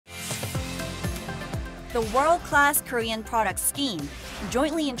The world-class Korean product scheme,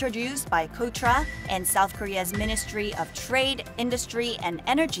 jointly introduced by KOTRA and South Korea's Ministry of Trade, Industry, and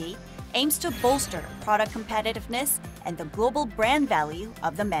Energy, aims to bolster product competitiveness and the global brand value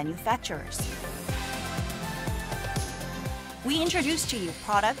of the manufacturers. We introduce to you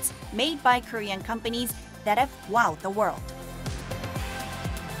products made by Korean companies that have wowed the world.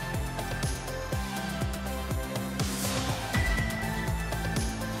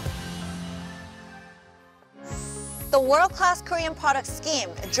 The world-class Korean product scheme,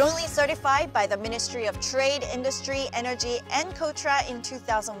 jointly certified by the Ministry of Trade, Industry, Energy, and KOTRA in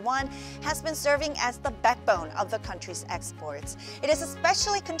 2001, has been serving as the backbone of the country's exports. It has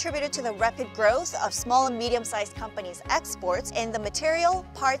especially contributed to the rapid growth of small and medium-sized companies' exports in the material,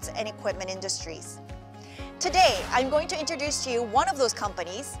 parts, and equipment industries. Today, I'm going to introduce to you one of those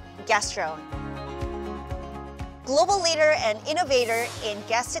companies, Gastron. Global leader and innovator in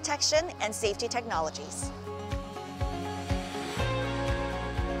gas detection and safety technologies.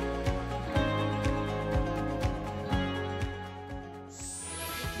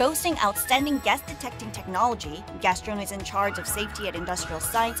 Boasting outstanding gas detecting technology, Gastron is in charge of safety at industrial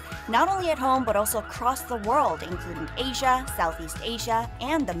sites, not only at home but also across the world, including Asia, Southeast Asia,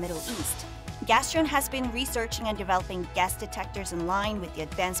 and the Middle East. Gastron has been researching and developing gas detectors in line with the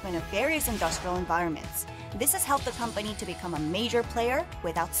advancement of various industrial environments. This has helped the company to become a major player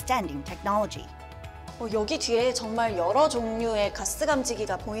with outstanding technology. 여기 뒤에 정말 여러 종류의 가스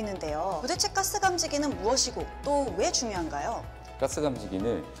감지기가 보이는데요. 도대체 가스 감지기는 무엇이고 또 왜 중요한가요?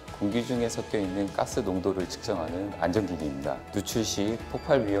 가스감지기는 공기 중에 섞여 있는 가스 농도를 측정하는 안전기기입니다. 누출 시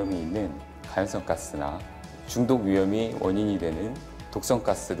폭발 위험이 있는 가연성 가스나 중독 위험이 원인이 되는 독성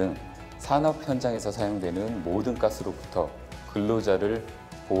가스 등 산업 현장에서 사용되는 모든 가스로부터 근로자를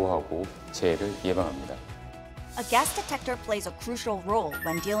보호하고 재해를 예방합니다. A gas detector plays a crucial role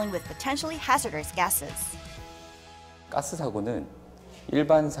when dealing with potentially hazardous gases. 가스 사고는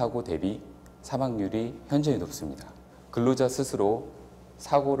일반 사고 대비 사망률이 현저히 높습니다. 근로자 스스로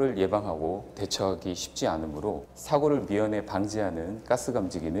사고를 예방하고 대처하기 쉽지 않으므로 사고를 미연에 방지하는 가스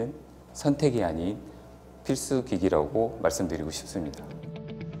감지기는 선택이 아닌 필수 기기라고 말씀드리고 싶습니다.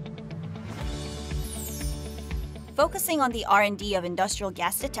 Focusing on the R&D of industrial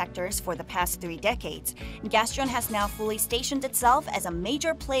gas detectors for the past 3 decades, Gastron has now fully stationed itself as a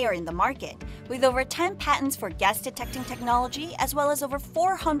major player in the market, with over 10 patents for gas detecting technology as well as over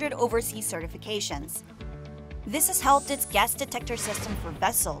 400 overseas certifications. This has helped its gas detector system for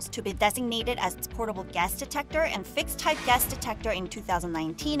vessels to be designated as its portable gas detector and fixed type gas detector in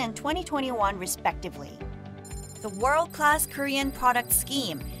 2019 and 2021 respectively. The world-class Korean product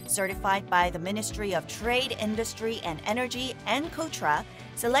scheme, certified by the Ministry of Trade, Industry, and Energy and KOTRA,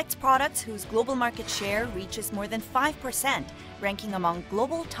 selects products whose global market share reaches more than 5%, ranking among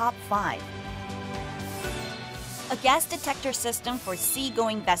global top 5. A gas detector system for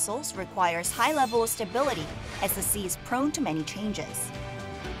sea-going vessels requires high level of stability, as the sea is prone to many changes.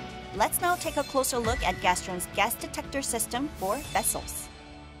 Let's now take a closer look at Gastron's gas detector system for vessels.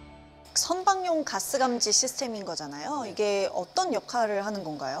 선박용 가스 감지 시스템인 거잖아요. 이게 어떤 역할을 하는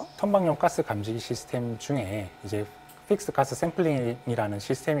건가요? 선박용 가스 감지 시스템 중에 이제 픽스 가스 샘플링이라는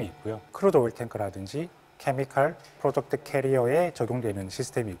시스템이 있고요. 크루드 오일 탱크라든지 케미컬 프로덕트 캐리어에 적용되는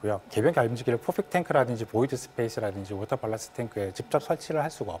시스템이고요. 개변 감지기를 포픽 탱크라든지 보이드 스페이스라든지 워터 발라스트 탱크에 직접 설치를 할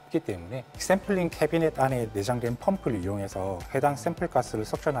수가 없기 때문에 샘플링 캐비넷 안에 내장된 펌프를 이용해서 해당 샘플 가스를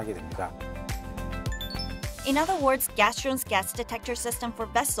석션하게 됩니다. In other words, Gastron's gas detector system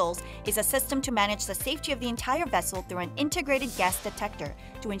for vessels is a system to manage the safety of the entire vessel through an integrated gas detector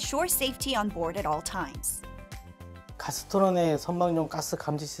to ensure safety on board at all times. 가스트론의 선박용 가스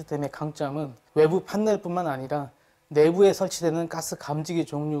감지 시스템의 강점은 외부 판넬뿐만 아니라 내부에 설치되는 가스 감지기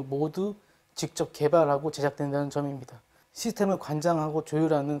종류 모두 직접 개발하고 제작된다는 점입니다. 시스템을 관장하고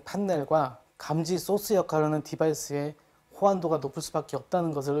조율하는 판넬과 감지 소스 역할을 하는 디바이스의 호환도가 높을 수밖에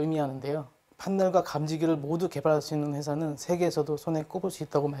없다는 것을 의미하는데요. 판넬과 감지기를 모두 개발할 수 있는 회사는 세계에서도 손에 꼽을 수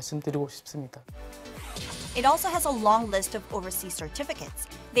있다고 말씀드리고 싶습니다. It also has a long list of overseas certificates.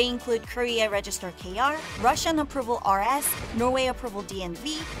 They include Korea Register KR, Russian Approval RS, Norway Approval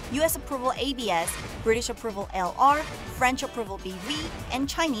DNV, US Approval ABS, British Approval LR, French Approval BV, and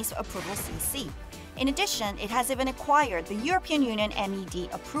Chinese Approval CC. In addition, it has even acquired the European Union MED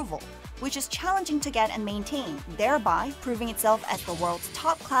approval, which is challenging to get and maintain, thereby proving itself as the world's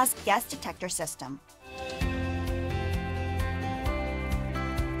top-class gas detector system.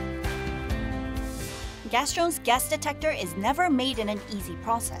 Gastron's gas detector is never made in an easy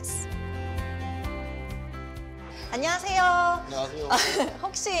process. 안녕하세요. 안녕하세요.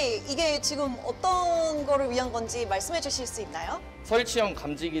 혹시 이게 지금 어떤 거를 위한 건지 말씀해 주실 수 있나요? 설치형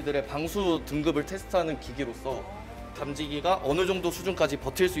감지기들의 방수 등급을 테스트하는 기기로서 감지기가 어느 정도 수준까지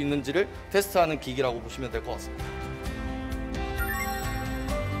버틸 수 있는지를 테스트하는 기기라고 보시면 될 것 같습니다.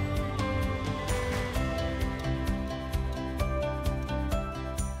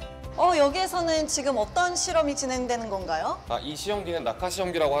 여기에서는 지금 어떤 실험이 진행되는 건가요? 이 시험기는 낙하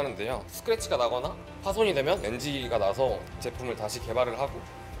시험기라고 하는데요. 스크래치가 나거나 파손이 되면 NG가 나서 제품을 다시 개발을 하고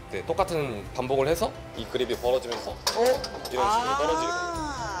똑같은 반복을 해서 이 그립이 벌어지면서 이런 식으로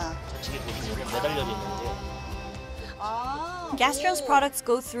떨어지게 됩니다. 매달려 있는데 Gastron's products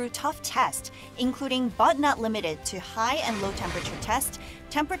go through tough tests, including but not limited to high and low temperature test,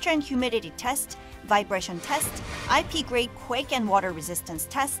 temperature and humidity test, vibration test, IP-grade quake and water resistance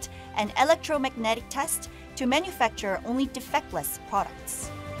test, and electromagnetic test to manufacture only defectless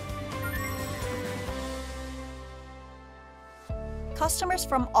products. Customers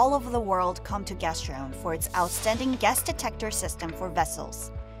from all over the world come to Gastron for its outstanding gas detector system for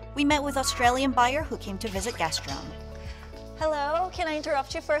vessels. We met with Australian buyer who came to visit Gastron. Hello, can I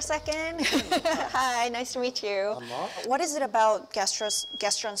interrupt you for a second? Hi, nice to meet you. What is it about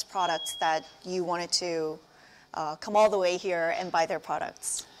Gastron's products that you wanted to come all the way here and buy their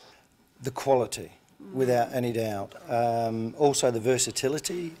products? The quality, without any doubt. Also the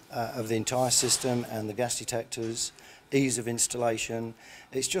versatility of the entire system and the gas detectors, ease of installation.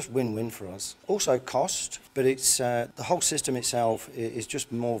 It's just win-win for us. Also cost, but it's the whole system itself is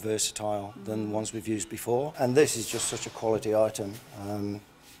just more versatile than the ones we've used before. And this is just such a quality item.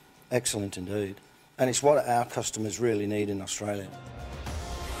 Excellent indeed. And it's what our customers really need in Australia.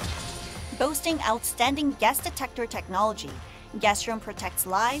 Boasting outstanding gas detector technology, Gastron protects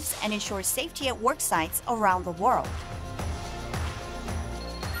lives and ensures safety at work sites around the world.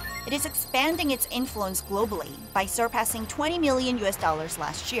 It is expanding its influence globally by surpassing $20 million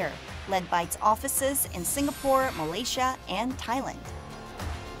last year, led by its offices in Singapore, Malaysia, and Thailand.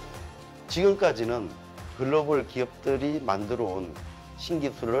 지금까지는 글로벌 기업들이 만들어 온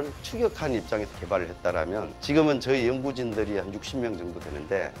신기술을 추격한 입장에서 개발을 했다라면 지금은 저희 연구진들이 한 60명 정도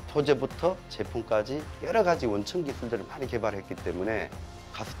되는데 소재부터 제품까지 여러 가지 원천 기술들을 많이 개발했기 때문에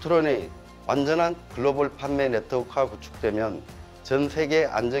가스트론의 완전한 글로벌 판매 네트워크가 구축되면 전 세계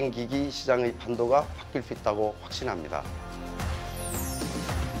안전기기 시장의 판도가 바뀔 수 있다고 확신합니다.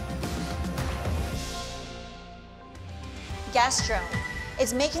 Gastron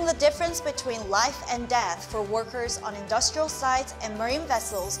is making the difference between life and death for workers on industrial sites and marine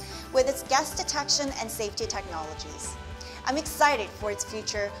vessels with its gas detection and safety technologies. I'm excited for its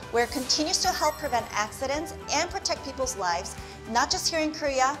future, where it continues to help prevent accidents and protect people's lives, not just here in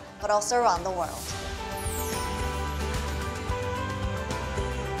Korea, but also around the world.